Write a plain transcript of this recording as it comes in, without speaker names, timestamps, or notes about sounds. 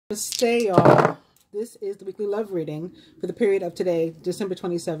Stay, y'all. This is the weekly love reading for the period of today, December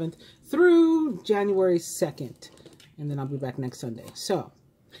 27th through January 2nd. And then I'll be back next Sunday. So,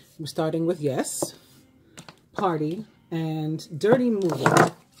 I'm starting with yes, party, and dirty movie.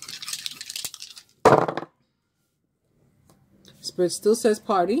 Spirit still says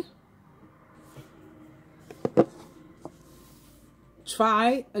party.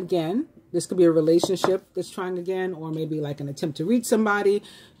 Try again. This could be a relationship that's trying again, or maybe like an attempt to reach somebody.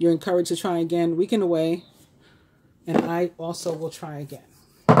 You're encouraged to try again. Weekend away. And I also will try again.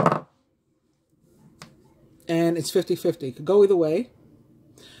 And it's 50-50. Could go either way.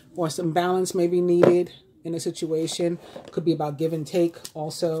 Or some balance may be needed in a situation. Could be about give and take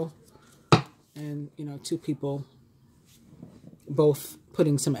also. And, you know, two people both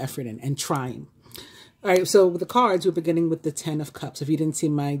putting some effort in and trying. All right, so with the cards, we're beginning with the 10 of Cups. If you didn't see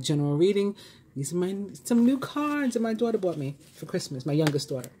my general reading, these are some new cards that my daughter bought me for Christmas, my youngest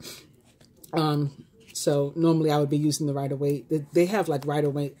daughter. So normally I would be using the Rider-Waite. They have like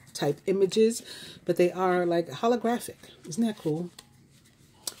Rider-Waite type images, but they are like holographic. Isn't that cool?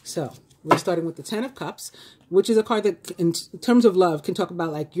 So we're starting with the 10 of Cups, which is a card that in terms of love can talk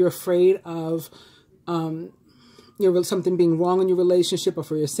about like you're afraid of something being wrong in your relationship, or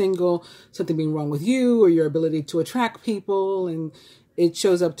for you're single, something being wrong with you or your ability to attract people. And it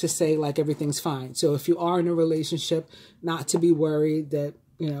shows up to say like everything's fine. So if you are in a relationship, not to be worried that,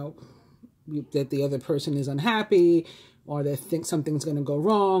 you know, that the other person is unhappy, or that think something's going to go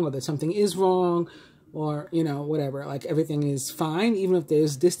wrong, or that something is wrong, or, you know, whatever. Like everything is fine, even if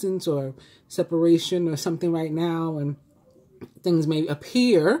there's distance or separation or something right now, and things may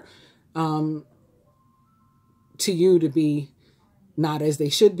appear to you to be not as they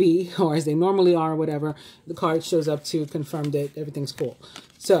should be, or as they normally are, or whatever. The card shows up to confirm that everything's cool.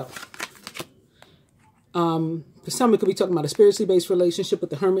 So, for some, it could be talking about a spiritually based relationship, with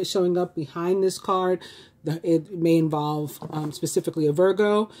the Hermit showing up behind this card. It may involve specifically a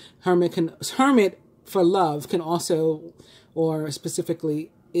Virgo. Hermit for love can also, or specifically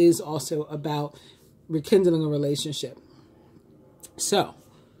is also about rekindling a relationship. So,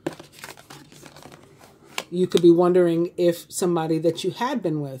 you could be wondering if somebody that you had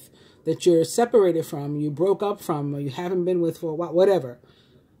been with, that you're separated from, you broke up from, or you haven't been with for a while, whatever,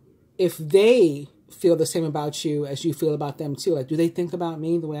 if they feel the same about you as you feel about them too. Like, do they think about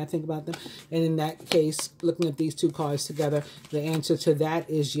me the way I think about them? And in that case, looking at these two cards together, the answer to that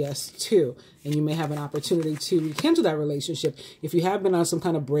is yes too. And you may have an opportunity to rekindle that relationship. If you have been on some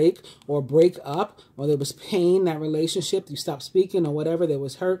kind of break or break up, or there was pain in that relationship, you stopped speaking or whatever, there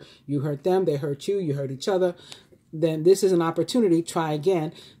was hurt, you hurt them, they hurt you, you hurt each other, then this is an opportunity. Try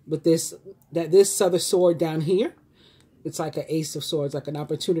again with this other sword down here. It's like an Ace of Swords, like an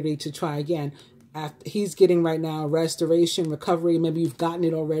opportunity to try again. After, he's getting right now restoration, recovery. Maybe you've gotten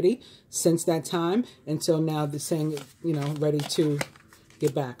it already since that time. And so now they're saying, you know, ready to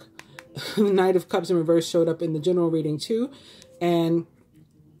get back. The Knight of Cups in reverse showed up in the general reading too. And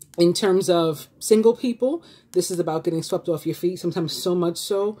in terms of single people, this is about getting swept off your feet. Sometimes so much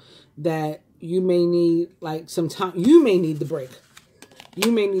so that you may need like some time. You may need the break.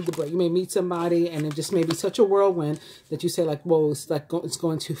 You may need the break. You may meet somebody and it just may be such a whirlwind that you say like, whoa, it's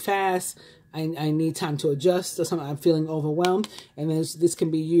going too fast. I need time to adjust or something. I'm feeling overwhelmed. And then this can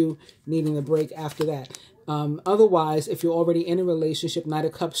be you needing a break after that. Otherwise, if you're already in a relationship, Knight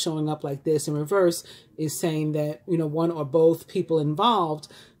of Cups showing up like this in reverse is saying that, you know, one or both people involved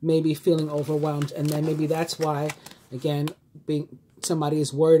may be feeling overwhelmed. And then maybe that's why, again, somebody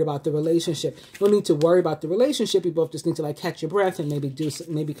is worried about the relationship. You don't need to worry about the relationship. You both just need to like catch your breath and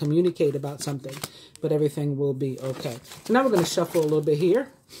maybe communicate about something. But everything will be okay. So now we're going to shuffle a little bit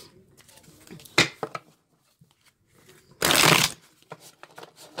here.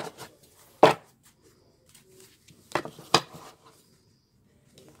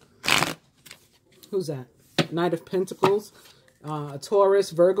 Who's that? Knight of Pentacles, a Taurus,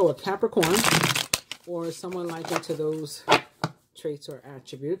 Virgo, or Capricorn, or someone like into those traits or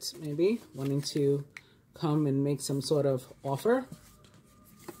attributes, maybe wanting to come and make some sort of offer.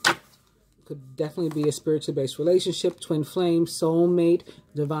 Could definitely be a spiritually based relationship, twin flame, soulmate,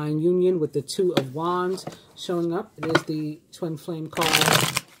 divine union, with the Two of Wands showing up. It is the twin flame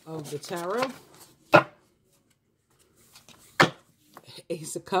card of the tarot.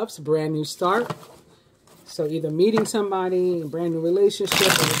 Ace of Cups, brand new start. So either meeting somebody, a brand new relationship,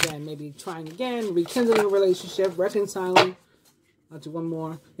 or again, maybe trying again, rekindling a relationship, reconciling. I'll do one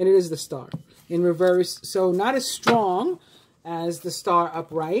more. And it is the Star in reverse. So not as strong as the Star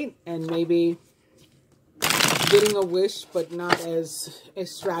upright, and maybe getting a wish, but not as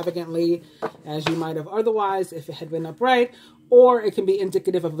extravagantly as you might have otherwise if it had been upright. Or it can be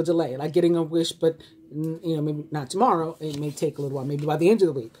indicative of a delay, like getting a wish, but, you know, maybe not tomorrow. It may take a little while, maybe by the end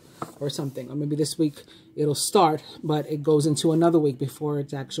of the week or something. Or maybe this week it'll start, but it goes into another week before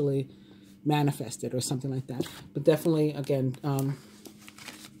it's actually manifested or something like that. But definitely, again,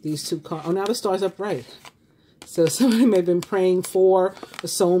 these two cards. Oh, now the star's upright. So somebody may have been praying for a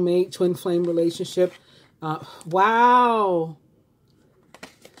soulmate, twin flame relationship. Wow.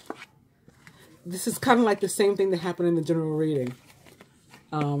 This is kind of like the same thing that happened in the general reading.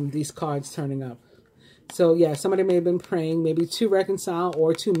 These cards turning up. So yeah, somebody may have been praying maybe to reconcile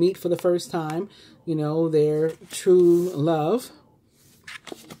or to meet for the first time, you know, their true love.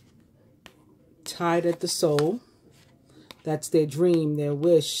 Tied at the soul. That's their dream, their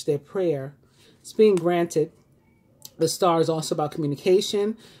wish, their prayer. It's being granted. The star is also about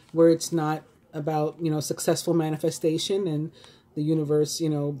communication, where it's not about, you know, successful manifestation and the universe, you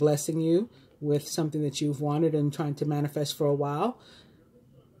know, blessing you with something that you've wanted and trying to manifest for a while.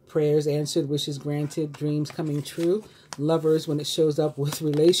 Prayers answered, wishes granted, dreams coming true. Lovers, when it shows up with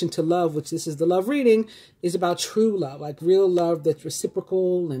relation to love, which this is the love reading, is about true love, like real love that's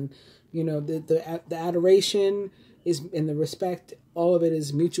reciprocal, and, you know, the adoration is, and the respect, all of it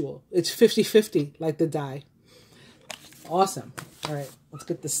is mutual. It's 50-50, like the die. Awesome. All right, let's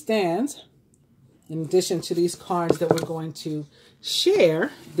get the stands. In addition to these cards that we're going to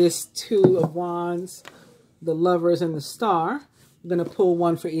share, this Two of Wands, the Lovers, and the Star, I'm going to pull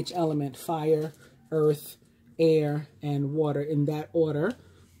one for each element: fire, earth, air, and water, in that order.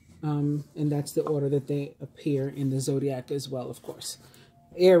 And that's the order that they appear in the zodiac as well, of course.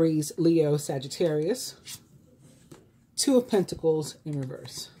 Aries, Leo, Sagittarius. Two of Pentacles in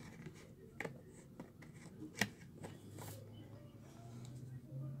reverse.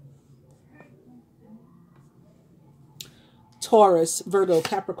 Taurus, Virgo,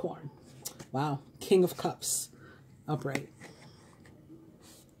 Capricorn. Wow. King of Cups, upright.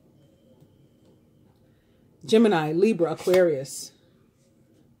 Gemini, Libra, Aquarius.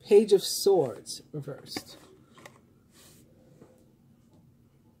 Page of Swords, reversed.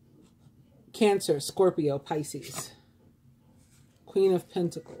 Cancer, Scorpio, Pisces. Queen of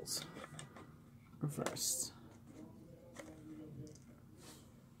Pentacles, reversed.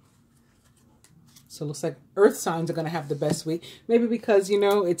 So it looks like earth signs are going to have the best week. Maybe because, you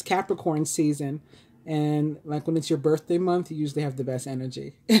know, it's Capricorn season. And like when it's your birthday month, you usually have the best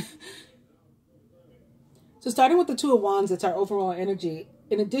energy. So starting with the Two of Wands, it's our overall energy.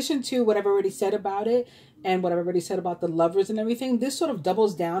 In addition to what I've already said about it and what I've already said about the lovers and everything, this sort of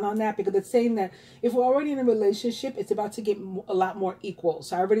doubles down on that, because it's saying that if we're already in a relationship, it's about to get a lot more equal.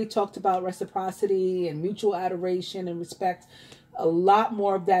 So I already talked about reciprocity and mutual adoration and respect. A lot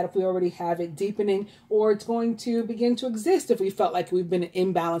more of that if we already have it, deepening, or it's going to begin to exist if we felt like we've been in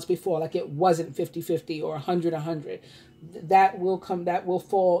imbalance before, like it wasn't 50-50 or 100-100. That will come, that will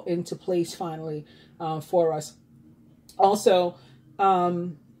fall into place finally for us. Also,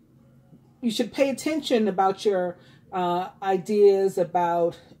 you should pay attention about your ideas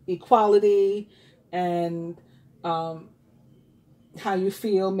about equality and how you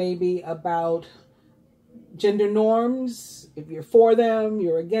feel maybe about gender norms. If you're for them,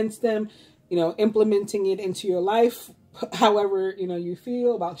 you're against them, you know, implementing it into your life, however, you know, you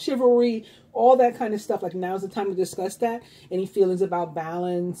feel about chivalry, all that kind of stuff. Like, now's the time to discuss that. Any feelings about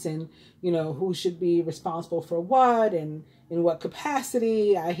balance and, you know, who should be responsible for what and in what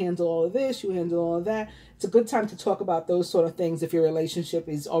capacity. I handle all of this, you handle all of that. It's a good time to talk about those sort of things if your relationship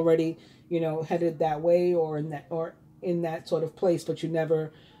is already, you know, headed that way or in that sort of place, but you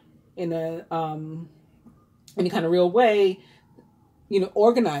never in a any kind of real way, you know,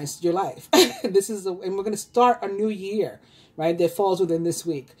 organized your life. And we're going to start a new year, right? That falls within this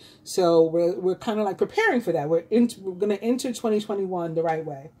week. So we're kind of like preparing for that. We're going to enter 2021 the right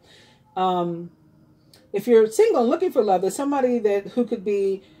way. If you're single and looking for love, there's somebody who could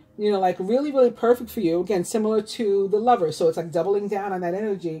be, you know, like really, really perfect for you. Again, similar to the lover. So it's like doubling down on that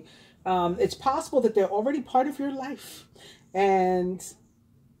energy. It's possible that they're already part of your life and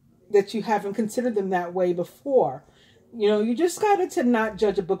that you haven't considered them that way before. You know, you just got to not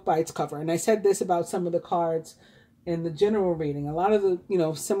judge a book by its cover. And I said this about some of the cards in the general reading. A lot of the, you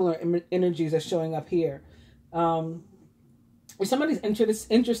know, similar energies are showing up here. If somebody's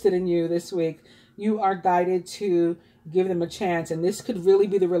interested in you this week, you are guided to give them a chance. And this could really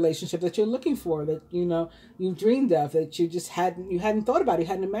be the relationship that you're looking for, that, you know, you've dreamed of, that you just hadn't thought about, you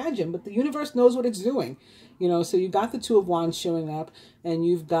hadn't imagined, but the universe knows what it's doing. You know, so you got the Two of Wands showing up, and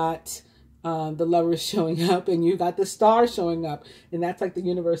you've got the Lovers showing up, and you got the Star showing up. And that's like the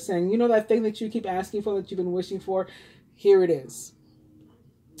universe saying, you know, that thing that you keep asking for, that you've been wishing for, here it is.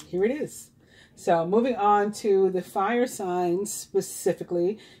 Here it is. So moving on to the fire signs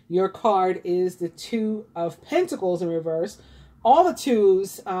specifically, your card is the Two of Pentacles in reverse. All the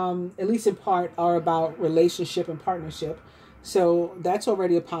twos, at least in part, are about relationship and partnership. So that's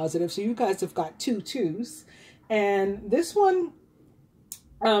already a positive. So you guys have got two twos. And this one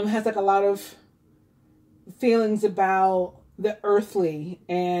has like a lot of feelings about the earthly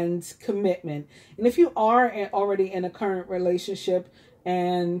and commitment. And if you are already in a current relationship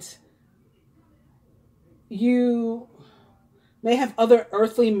and you may have other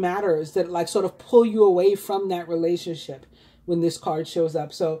earthly matters that like sort of pull you away from that relationship when this card shows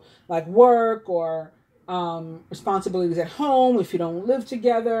up. So like work or responsibilities at home, if you don't live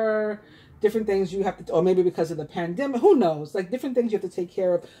together, different things you have to, or maybe because of the pandemic, who knows, like different things you have to take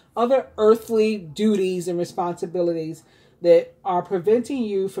care of, other earthly duties and responsibilities that are preventing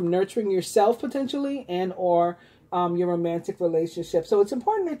you from nurturing yourself potentially and or your romantic relationship. So it's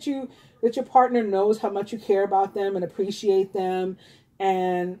important that your partner knows how much you care about them and appreciate them,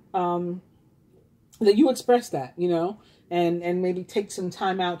 and that you express that, you know, and maybe take some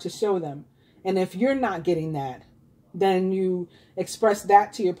time out to show them. And if you're not getting that, then you express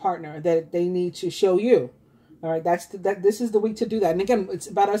that to your partner that they need to show you. All right, this is the week to do that. And again, it's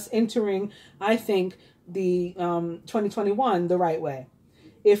about us entering, I think, the 2021 the right way.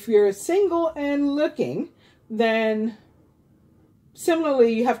 If you're single and looking, then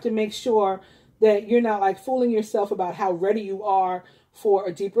similarly, you have to make sure that you're not like fooling yourself about how ready you are for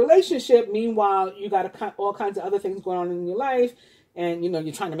a deep relationship. Meanwhile, you got all kinds of other things going on in your life. And, you know,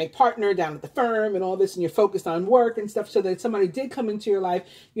 you're trying to make partner down at the firm and all this, and you're focused on work and stuff, so that if somebody did come into your life,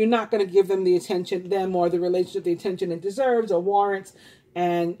 you're not going to give them the attention, them or the relationship, the attention it deserves or warrants.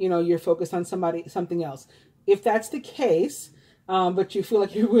 And, you know, you're focused on something else. If that's the case, but you feel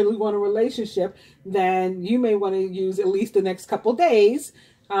like you really want a relationship, then you may want to use at least the next couple days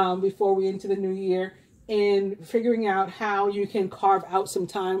before we enter the new year in figuring out how you can carve out some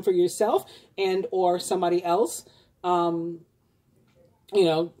time for yourself and or somebody else, you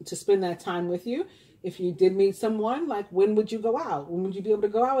know, to spend that time with you. If you did meet someone, like when would you go out? When would you be able to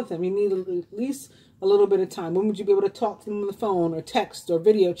go out with them? You need at least a little bit of time. When would you be able to talk to them on the phone or text or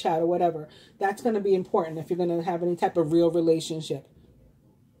video chat or whatever? That's going to be important if you're going to have any type of real relationship.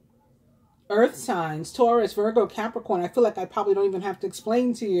 Earth signs, Taurus, Virgo, Capricorn. I feel like I probably don't even have to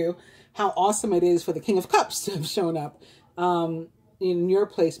explain to you how awesome it is for the King of Cups to have shown up in your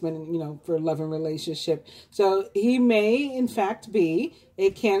placement, you know, for love and relationship. So he may, in fact, be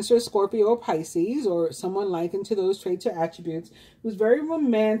a Cancer, Scorpio, or Pisces, or someone likened to those traits or attributes, who's very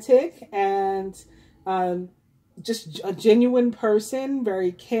romantic and just a genuine person,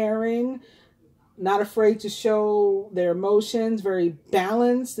 very caring, not afraid to show their emotions, very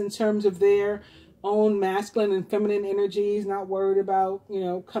balanced in terms of their own masculine and feminine energies, not worried about, you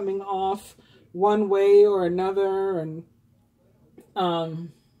know, coming off one way or another, and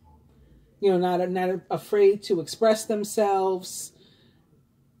you know, not afraid to express themselves.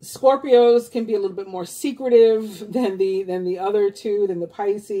 Scorpios can be a little bit more secretive than the other two, than the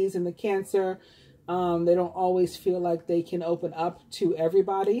Pisces and the Cancer. They don't always feel like they can open up to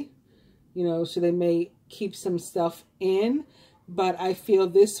everybody, you know, so they may keep some stuff in. But I feel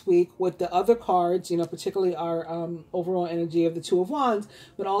this week with the other cards, you know, particularly our overall energy of the Two of Wands,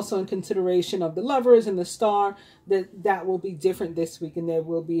 but also in consideration of the Lovers and the Star, that will be different this week, and there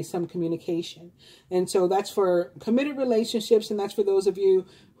will be some communication. And so that's for committed relationships, and that's for those of you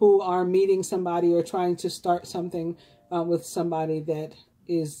who are meeting somebody or trying to start something with somebody that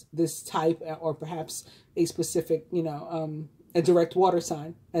is this type, or perhaps a specific, you know, a direct water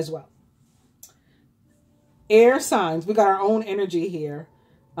sign as well. Air signs, we got our own energy here,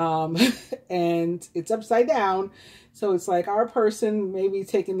 and it's upside down. So it's like our person may be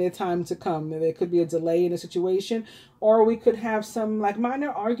taking their time to come. There could be a delay in a situation, or we could have some like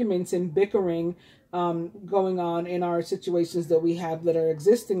minor arguments and bickering going on in our situations that we have that are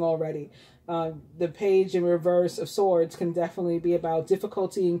existing already. The Page in reverse of Swords can definitely be about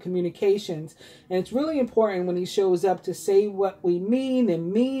difficulty in communications. And it's really important when he shows up to say what we mean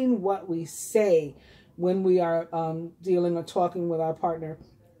and mean what we say when we are dealing or talking with our partner.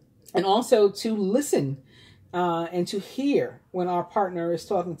 And also to listen and to hear when our partner is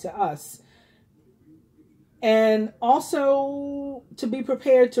talking to us. And also to be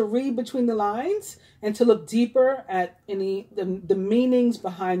prepared to read between the lines and to look deeper at the meanings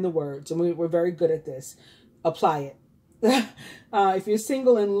behind the words. And we're very good at this. Apply it. If you're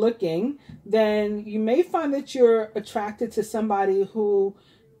single and looking, then you may find that you're attracted to somebody who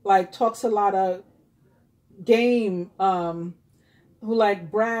like talks a lot of game who like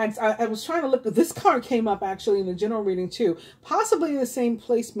brags. I was trying to look, this card came up actually in the general reading too, possibly in the same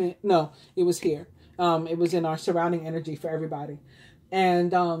placement. No, it was here. It was in our surrounding energy for everybody.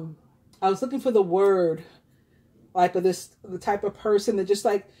 And I was looking for the word, like the type of person that just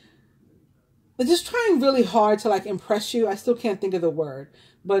like, they're just trying really hard to like impress you. I still can't think of the word,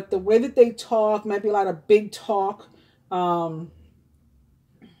 but the way that they talk might be a lot of big talk.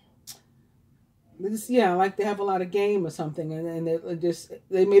 Yeah, like they have a lot of game or something, and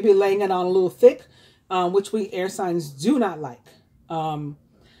they may be laying it on a little thick, which we air signs do not like.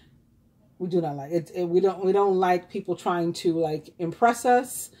 We do not like it. We don't like people trying to like impress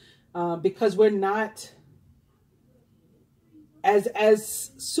us, because we're not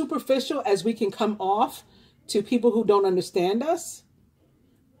as superficial as we can come off to people who don't understand us,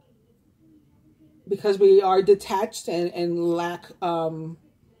 because we are detached and lack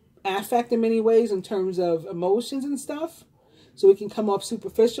affect in many ways in terms of emotions and stuff. So we can come off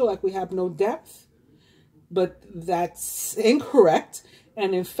superficial, like we have no depth, but that's incorrect.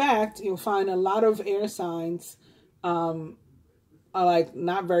 And in fact, you'll find a lot of air signs are like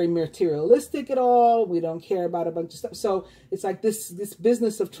not very materialistic at all. We don't care about a bunch of stuff. So it's like this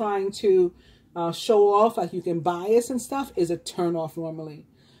business of trying to show off like you can buy us and stuff is a turn off normally.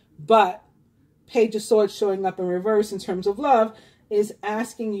 But Page of Swords showing up in reverse in terms of love is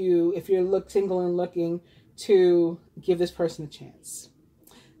asking you, if you're single and looking, to give this person a chance,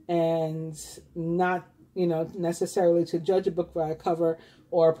 and not, necessarily to judge a book by a cover,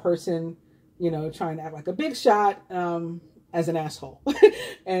 or a person, trying to act like a big shot as an asshole,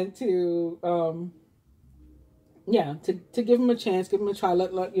 and to to give them a chance, give them a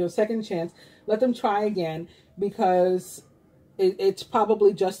try, second chance, let them try again, because it's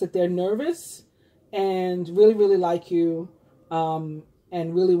probably just that they're nervous and really, really like you.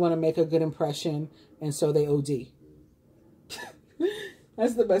 And really want to make a good impression, and so they OD.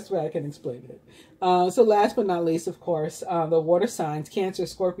 That's the best way I can explain it. So last but not least, of course, the water signs, Cancer,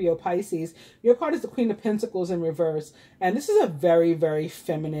 Scorpio, Pisces. Your card is the Queen of Pentacles in reverse. And this is a very, very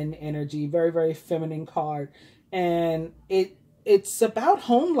feminine energy, very, very feminine card. And it's about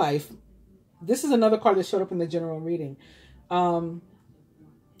home life. This is another card that showed up in the general reading.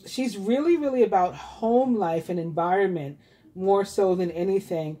 She's really, really about home life and environment, more so than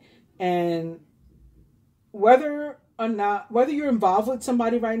anything. And whether you're involved with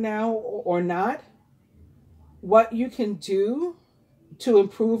somebody right now or not, what you can do to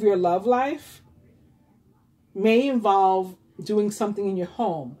improve your love life may involve doing something in your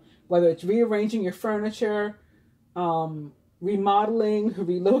home, whether it's rearranging your furniture, remodeling,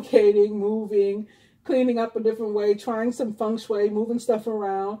 relocating, moving, cleaning up a different way, trying some feng shui, moving stuff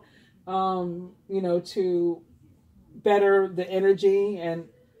around, to better the energy. And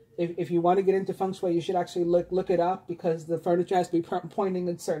if you want to get into feng shui, you should actually look it up, because the furniture has to be pointing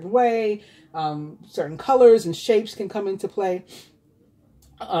in a certain way. Certain colors and shapes can come into play.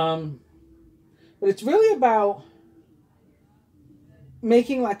 But it's really about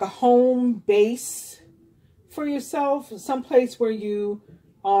making like a home base for yourself, someplace where you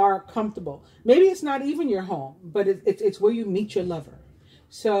are comfortable. Maybe it's not even your home, but it's where you meet your lover.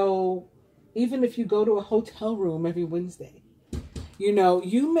 So even if you go to a hotel room every Wednesday,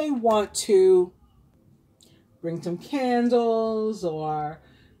 you may want to bring some candles, or,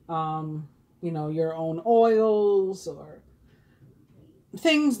 your own oils, or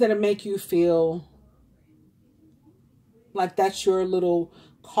things that make you feel like that's your little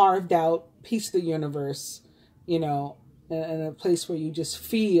carved out piece of the universe, in a place where you just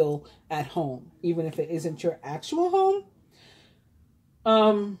feel at home, even if it isn't your actual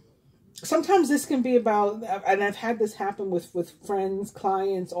home. Sometimes this can be about, and I've had this happen with friends,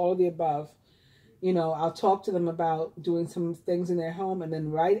 clients, all of the above. I'll talk to them about doing some things in their home, and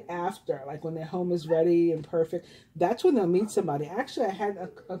then right after, like when their home is ready and perfect, that's when they'll meet somebody. Actually, I had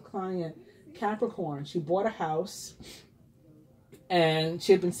a client, Capricorn. She bought a house, and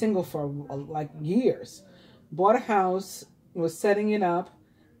she had been single for like years. Bought a house, was setting it up,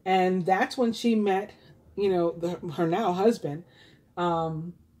 and that's when she met, her now husband.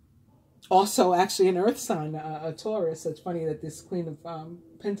 Also, actually, an earth sign, a Taurus. So it's funny that this Queen of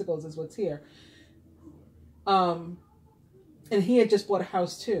Pentacles is what's here. And he had just bought a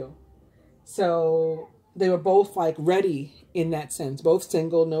house too. So they were both like ready in that sense. Both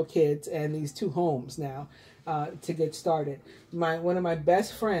single, no kids, and these two homes now to get started. One of my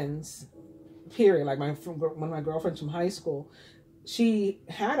best friends, period, like one of my girlfriends from high school, she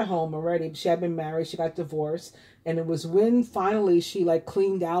had a home already. She had been married. She got divorced. And it was when finally she like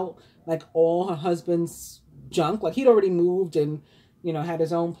cleaned out like all her husband's junk. Like he'd already moved and, you know, had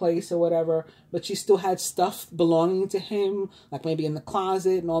his own place or whatever, but she still had stuff belonging to him, like maybe in the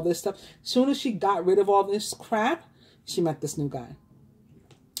closet and all this stuff. As soon as she got rid of all this crap, she met this new guy.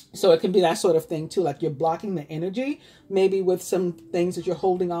 So it can be that sort of thing too, like you're blocking the energy, maybe with some things that you're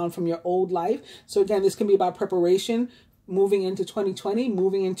holding on from your old life. So again, this can be about preparation, moving into 2020,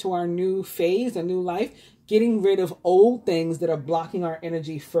 moving into our new phase, a new life, getting rid of old things that are blocking our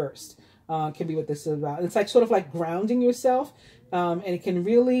energy first. Can be what this is about. It's like sort of like grounding yourself, and it can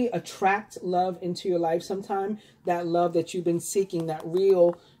really attract love into your life sometime, that love that you've been seeking, that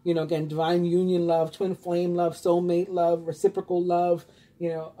real, you know, again, divine union love, twin flame love, soulmate love, reciprocal love, you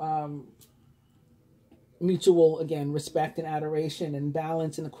know, mutual, again, respect and adoration and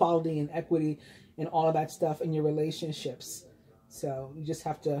balance and equality and equity and all of that stuff in your relationships. So you just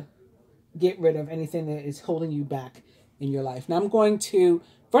have to get rid of anything that is holding you back in your life. Now I'm going to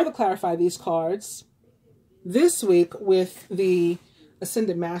further clarify these cards this week with the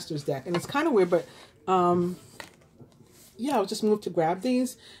Ascended Masters deck. And it's kind of weird, but yeah, I'll just move to grab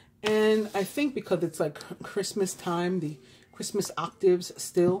these. And I think because it's like Christmas time, the Christmas octaves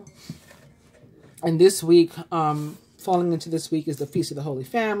still. And this week, falling into this week is the Feast of the Holy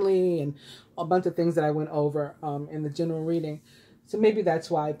Family and a bunch of things that I went over in the general reading. So maybe that's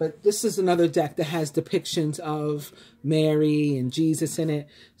why. But this is another deck that has depictions of Mary and Jesus in it.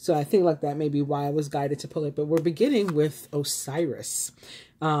 So I think like that may be why I was guided to pull it. But we're beginning with Osiris,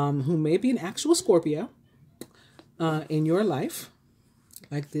 who may be an actual Scorpio in your life,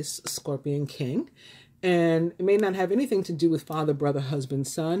 like this Scorpion King. And it may not have anything to do with father, brother, husband,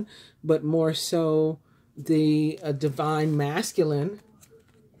 son, but more so the divine masculine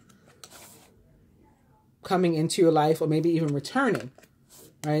coming into your life, or maybe even returning,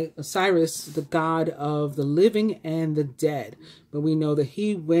 right? Osiris, the god of the living and the dead. But we know that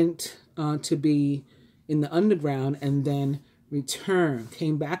he went to be in the underground and then returned,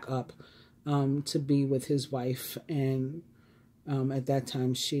 came back up to be with his wife. And at that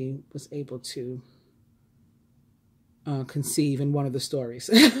time, she was able to conceive in one of the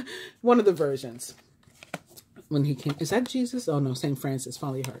stories, one of the versions. When he came, is that Jesus? Oh no, St. Francis,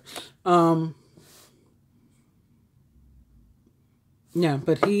 follow your heart. Yeah,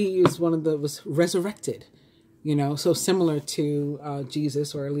 but he is one of the, was resurrected, you know, so similar to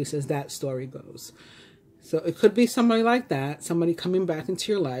Jesus, or at least as that story goes. So it could be somebody like that, somebody coming back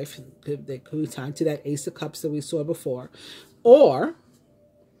into your life. They could be tied to that Ace of Cups that we saw before. Or,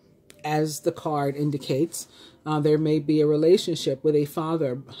 as the card indicates, there may be a relationship with a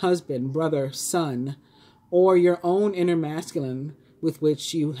father, husband, brother, son, or your own inner masculine with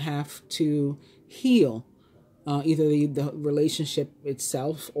which you have to heal. Either the relationship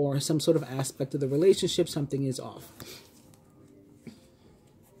itself or some sort of aspect of the relationship, something is off.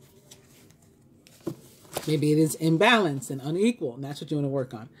 Maybe it is imbalanced and unequal, and that's what you want to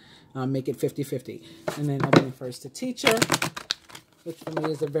work on. Make it 50-50. And then opening first to teacher, which for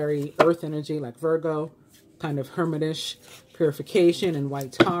me is a very earth energy, like Virgo, kind of hermitish, purification and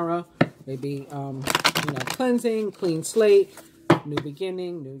white Tara. Maybe, you know, cleansing, clean slate, new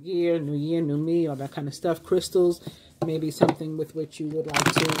beginning, new year, new me, all that kind of stuff. Crystals, maybe something with which you would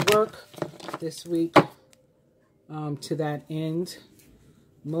like to work this week to that end.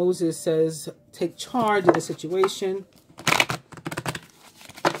 Moses says, take charge of the situation.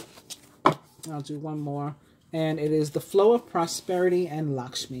 I'll do one more. And it is the flow of prosperity and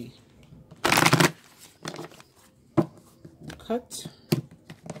Lakshmi. Cut.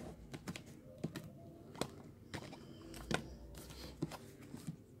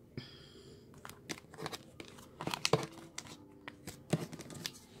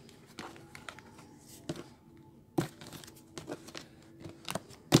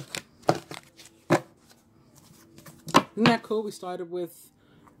 Isn't that cool? We started with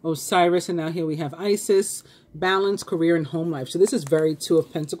Osiris, and now here we have Isis, balance, career, and home life. So this is very Two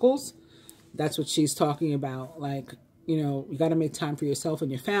of Pentacles. That's what she's talking about. Like, you know, you got to make time for yourself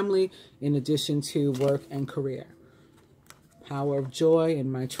and your family in addition to work and career. Power of Joy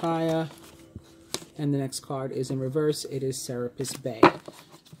and Maitreya. And the next card is in reverse. It is Serapis Bay.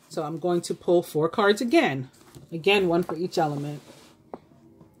 So I'm going to pull 4 cards again. Again, one for each element.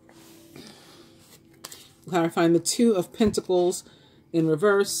 Clarifying the Two of Pentacles in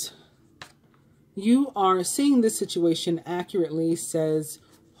reverse. You are seeing this situation accurately, says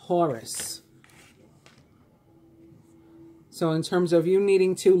Horus. So in terms of you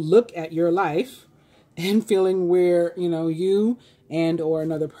needing to look at your life and feeling where, you know, you and or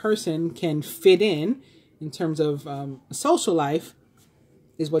another person can fit in terms of social life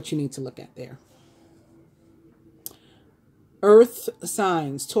is what you need to look at there. Earth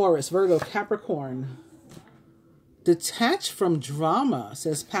signs, Taurus, Virgo, Capricorn. Detach from drama,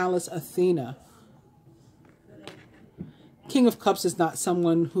 says Pallas Athena. King of Cups is not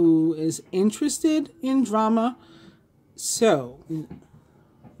someone who is interested in drama. So,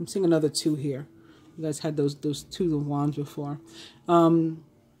 I'm seeing another 2 here. You guys had those 2 of wands before.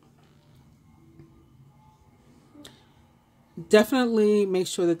 Definitely make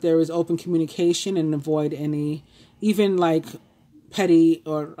sure that there is open communication and avoid any, even like petty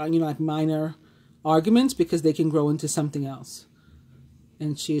or, like minor arguments, because they can grow into something else.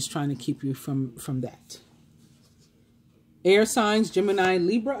 And she is trying to keep you from that. Air signs, Gemini,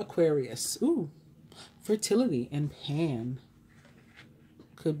 Libra, Aquarius. Ooh, fertility and Pan.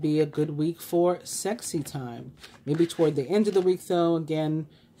 Could be a good week for sexy time. Maybe toward the end of the week, though. Again,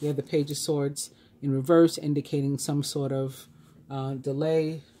 we have the Page of Swords in reverse, indicating some sort of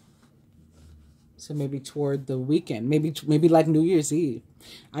delay. So maybe toward the weekend. Maybe like New Year's Eve.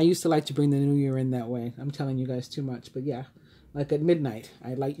 I used to like to bring the New Year in that way. I'm telling you guys too much. But yeah, like at midnight.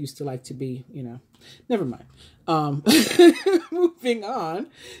 I used to like to be, never mind. Moving on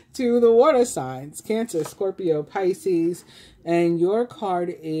to the water signs. Cancer, Scorpio, Pisces. And your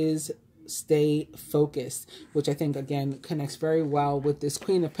card is Stay Focused, which I think, again, connects very well with this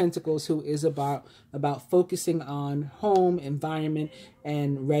Queen of Pentacles, who is about focusing on home, environment,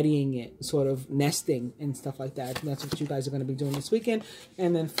 and readying it, sort of nesting and stuff like that. And that's what you guys are going to be doing this weekend.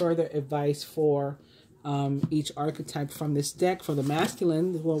 And then further advice for each archetype from this deck. For the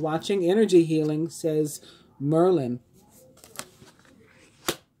masculine who are watching, energy healing, says Merlin.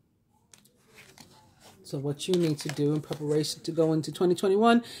 So what you need to do in preparation to go into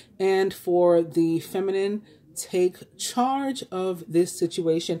 2021. And for the feminine, take charge of this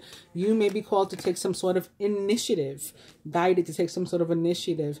situation. You may be called to take some sort of initiative, guided to take some sort of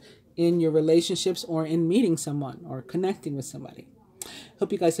initiative in your relationships or in meeting someone or connecting with somebody.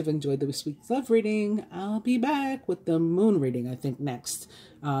 Hope you guys have enjoyed this week's love reading. I'll be back with the moon reading, I think, next.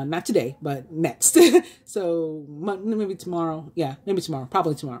 Not today, but next. So maybe tomorrow. Yeah, maybe tomorrow.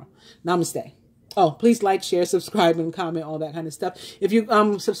 Probably tomorrow. Namaste. Oh, please like, share, subscribe, and comment, all that kind of stuff. If you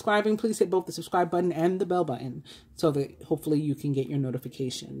subscribing, please hit both the subscribe button and the bell button so that hopefully you can get your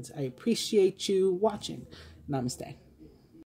notifications. I appreciate you watching. Namaste.